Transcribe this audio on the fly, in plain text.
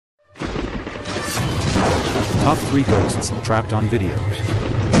Top 3 Ghosts Trapped on Video.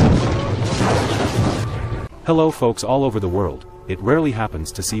 Hello folks all over the world. It rarely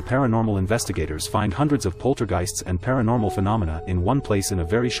happens to see paranormal investigators find hundreds of poltergeists and paranormal phenomena in one place in a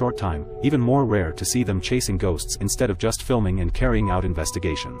very short time, even more rare to see them chasing ghosts instead of just filming and carrying out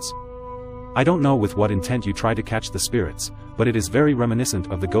investigations. I don't know with what intent you try to catch the spirits, but it is very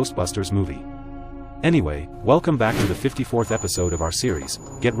reminiscent of the Ghostbusters movie. Anyway, welcome back to the 54th episode of our series.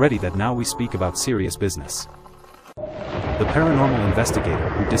 Get ready that now we speak about serious business. The paranormal investigator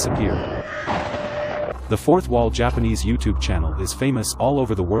who disappeared. The Fourth Wall Japanese YouTube channel is famous all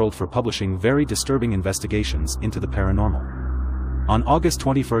over the world for publishing very disturbing investigations into the paranormal. On August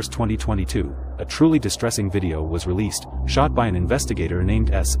 21, 2022, a truly distressing video was released, shot by an investigator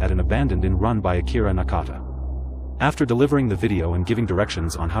named S at an abandoned inn run by Akira Nakata. After delivering the video and giving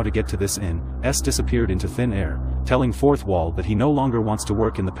directions on how to get to this inn, S disappeared into thin air, telling Fourth Wall that he no longer wants to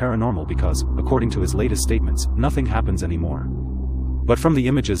work in the paranormal because, according to his latest statements, nothing happens anymore. But from the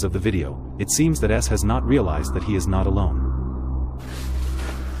images of the video, it seems that S has not realized that he is not alone.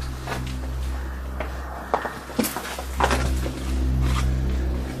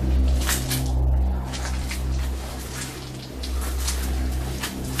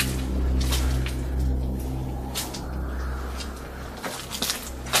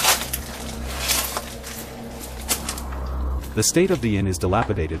 The state of the inn is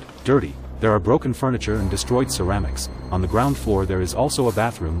dilapidated, dirty. There are broken furniture and destroyed ceramics. On the ground floor there is also a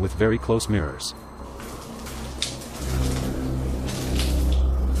bathroom with very close mirrors.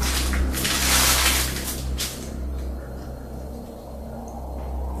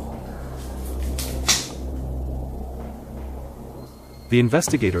 The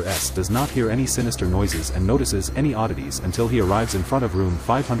investigator S does not hear any sinister noises and notices any oddities until he arrives in front of room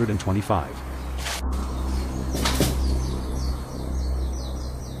 525.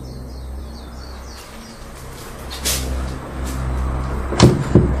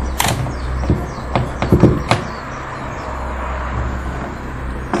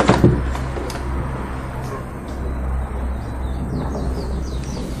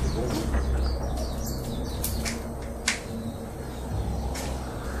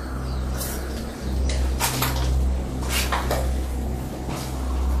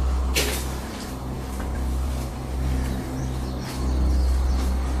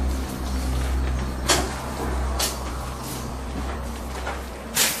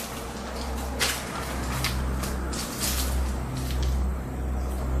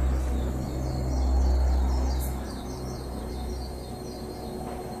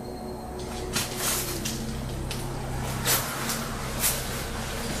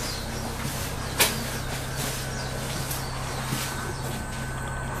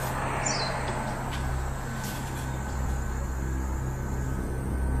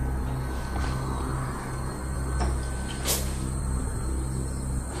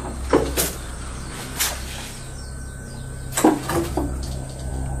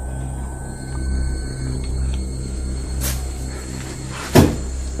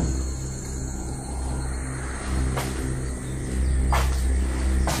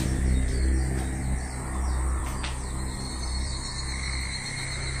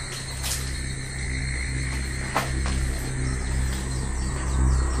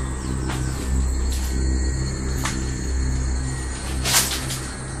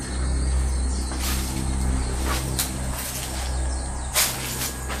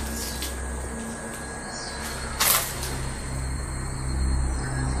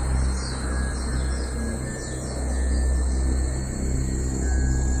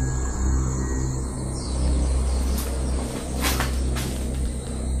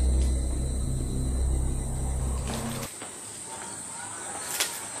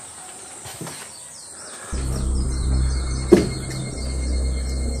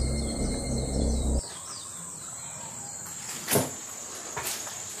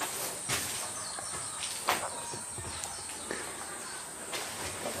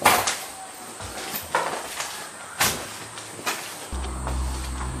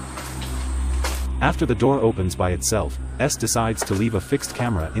 After the door opens by itself, S decides to leave a fixed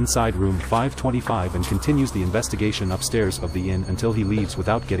camera inside room 525 and continues the investigation upstairs of the inn until he leaves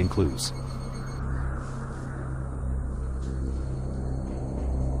without getting clues.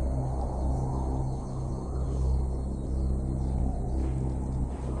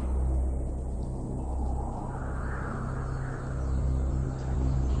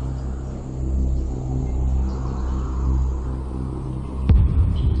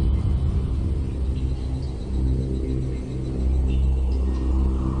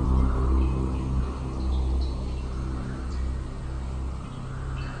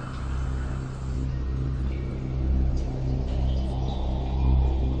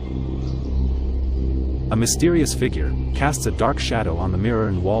 A mysterious figure casts a dark shadow on the mirror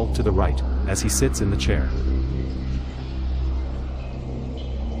and wall to the right, as he sits in the chair.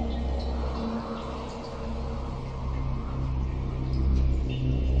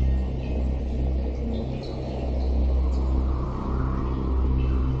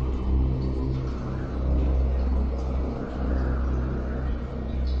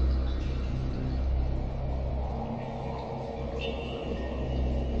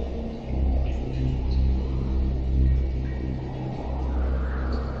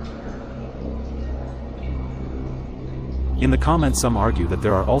 In the comments some argue that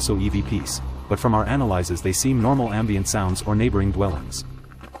there are also EVPs, but from our analyses they seem normal ambient sounds or neighboring dwellings.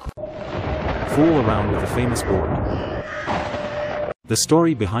 Fool around with a famous board. The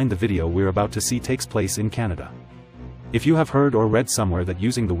story behind the video we're about to see takes place in Canada. If you have heard or read somewhere that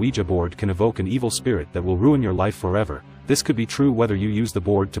using the Ouija board can evoke an evil spirit that will ruin your life forever, this could be true whether you use the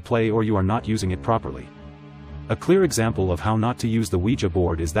board to play or you are not using it properly. A clear example of how not to use the Ouija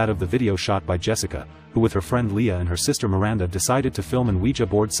board is that of the video shot by Jessica, who with her friend Leah and her sister Miranda decided to film an Ouija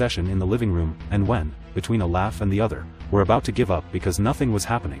board session in the living room, and when, between a laugh and the other, were about to give up because nothing was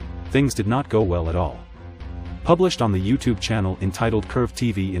happening, things did not go well at all. Published on the YouTube channel entitled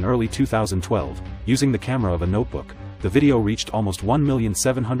CurvedTV in early 2012, using the camera of a notebook, the video reached almost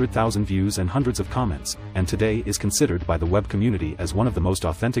 1,700,000 views and hundreds of comments, and today is considered by the web community as one of the most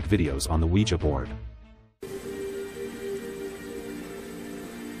authentic videos on the Ouija board.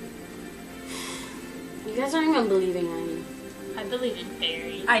 You guys aren't even believing me. I believe in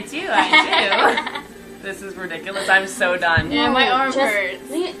fairies. I do. This is ridiculous. I'm so done. Yeah, my arm just hurts.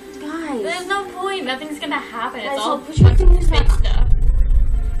 Guys. There's no point. Nothing's gonna happen. Guys, It's all put your fingers fake up. stuff.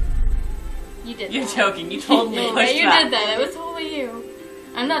 You did You're that. joking. You told me. No, Push you back. did that. It was totally you.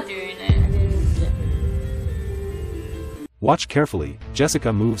 I'm not doing it. Watch carefully.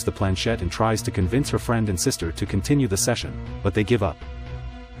 Jessica moves the planchette and tries to convince her friend and sister to continue the session, but they give up.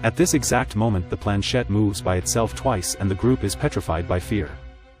 At this exact moment the planchette moves by itself twice and the group is petrified by fear.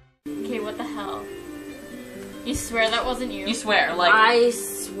 Okay, what the hell? You swear that wasn't you? You swear, like... I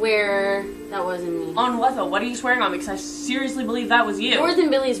swear that wasn't me. On what though? What are you swearing on? Because I seriously believe that was you. More than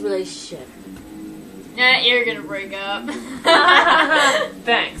Billy's relationship. Nah, you're gonna break up.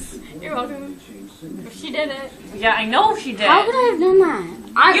 Thanks. You're welcome. She did it. Yeah, I know she did. How could I have done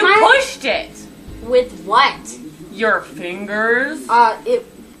that? You pushed it! With what? Your fingers?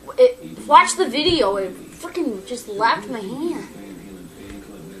 Watch the video. It freaking just left my hand.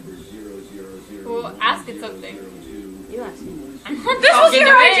 Well, ask it something. You asked me. I'm not This was talking your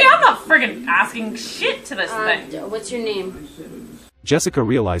to idea. me. I'm not friggin' asking shit to this thing. What's your name? Jessica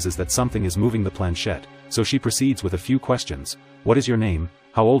realizes that something is moving the planchette, so she proceeds with a few questions. What is your name?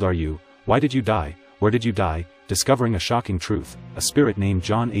 How old are you? Why did you die? Where did you die? Discovering a shocking truth. A spirit named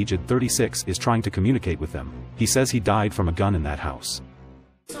John, aged 36, is trying to communicate with them. He says he died from a gun in that house.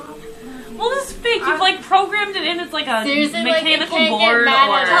 Well, this is fake. You've like programmed it in. It's like a Seriously, mechanical like, board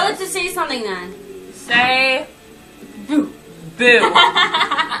or... Tell it to say something then. Say... Boo. Boo.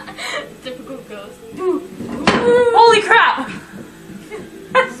 Typical ghost. Holy crap!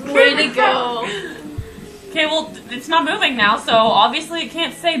 Way to go. Okay, well, it's not moving now, so obviously it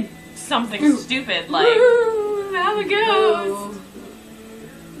can't say something stupid like... Woo, I'm a ghost.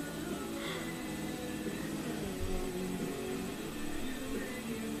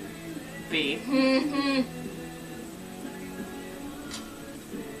 B.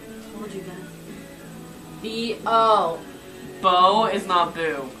 Told you guys. B-O. Bo is not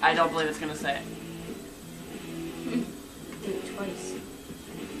boo. I don't believe it's gonna say it. Think twice.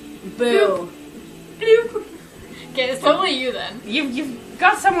 Boo. Okay, it's totally you then. You've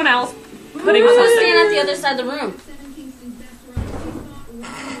got someone else putting I'm gonna something... stand at the other side of the room.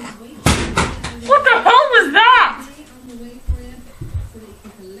 What the hell was that?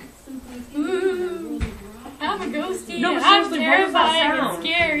 I'm a ghosty. No, but I'm seriously, what was that terrified and sound?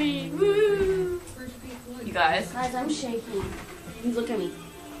 scary. Woo. You guys. Guys, I'm shaking. Look at me.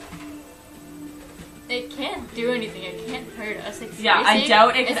 It can't do anything. It can't hurt us. Like, Yeah, I seriously,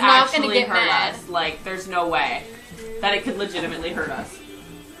 doubt it could it's not gonna actually get hurt mad. us. Like, there's no way that it could legitimately hurt us.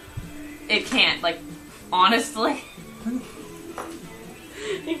 It can't, like, honestly.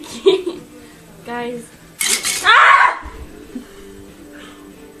 It can't. Guys. Ah!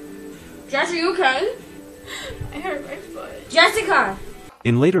 Jess, are you okay? I hurt my foot. Jessica!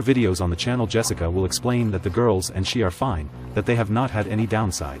 In later videos on the channel, Jessica will explain that the girls and she are fine, that they have not had any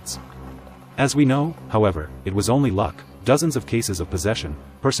downsides. As we know, however, it was only luck. Dozens of cases of possession,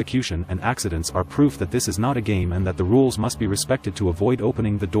 persecution and accidents are proof that this is not a game and that the rules must be respected to avoid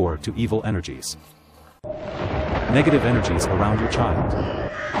opening the door to evil energies. Negative energies around your child.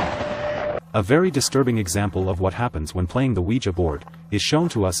 A very disturbing example of what happens when playing the Ouija board is shown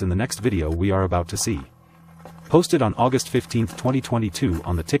to us in the next video we are about to see. Posted on August 15, 2022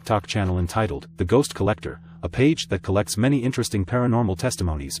 on the TikTok channel entitled The Ghost Collector, a page that collects many interesting paranormal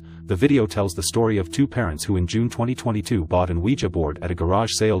testimonies, the video tells the story of two parents who in June 2022 bought an Ouija board at a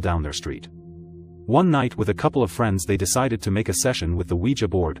garage sale down their street. One night with a couple of friends they decided to make a session with the Ouija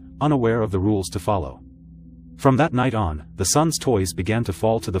board, unaware of the rules to follow. From that night on, the son's toys began to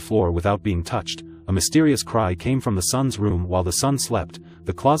fall to the floor without being touched, a mysterious cry came from the son's room while the son slept,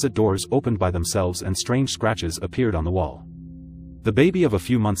 the closet doors opened by themselves and strange scratches appeared on the wall. The baby of a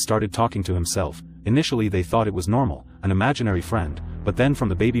few months started talking to himself. Initially they thought it was normal, an imaginary friend, but then from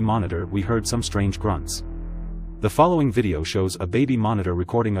the baby monitor we heard some strange grunts. The following video shows a baby monitor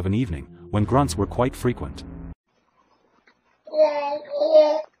recording of an evening, when grunts were quite frequent.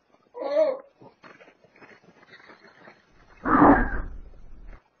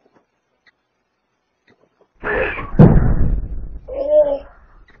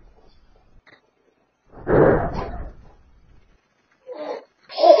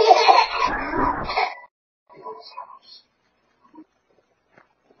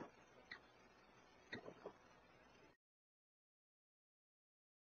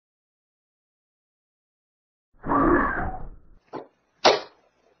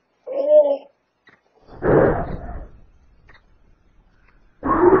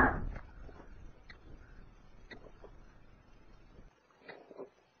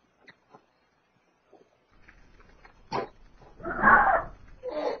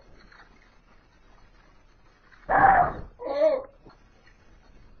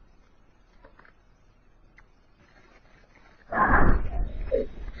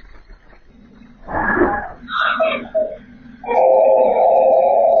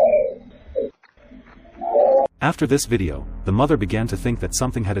 After this video, the mother began to think that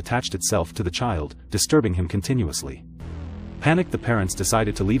something had attached itself to the child, disturbing him continuously. Panicked, the parents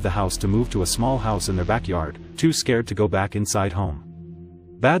decided to leave the house to move to a small house in their backyard, too scared to go back inside home.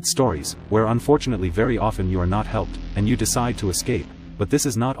 Bad stories, where unfortunately very often you are not helped, and you decide to escape, but this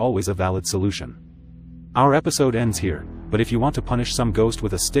is not always a valid solution. Our episode ends here, but if you want to punish some ghost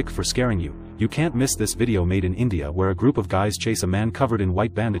with a stick for scaring you, you can't miss this video made in India where a group of guys chase a man covered in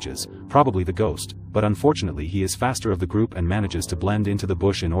white bandages, probably the ghost, but unfortunately he is faster of the group and manages to blend into the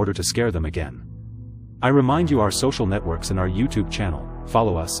bush in order to scare them again. I remind you our social networks and our YouTube channel,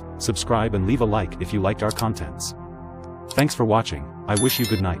 follow us, subscribe and leave a like if you liked our contents. Thanks for watching, I wish you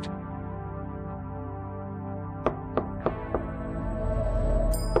good night.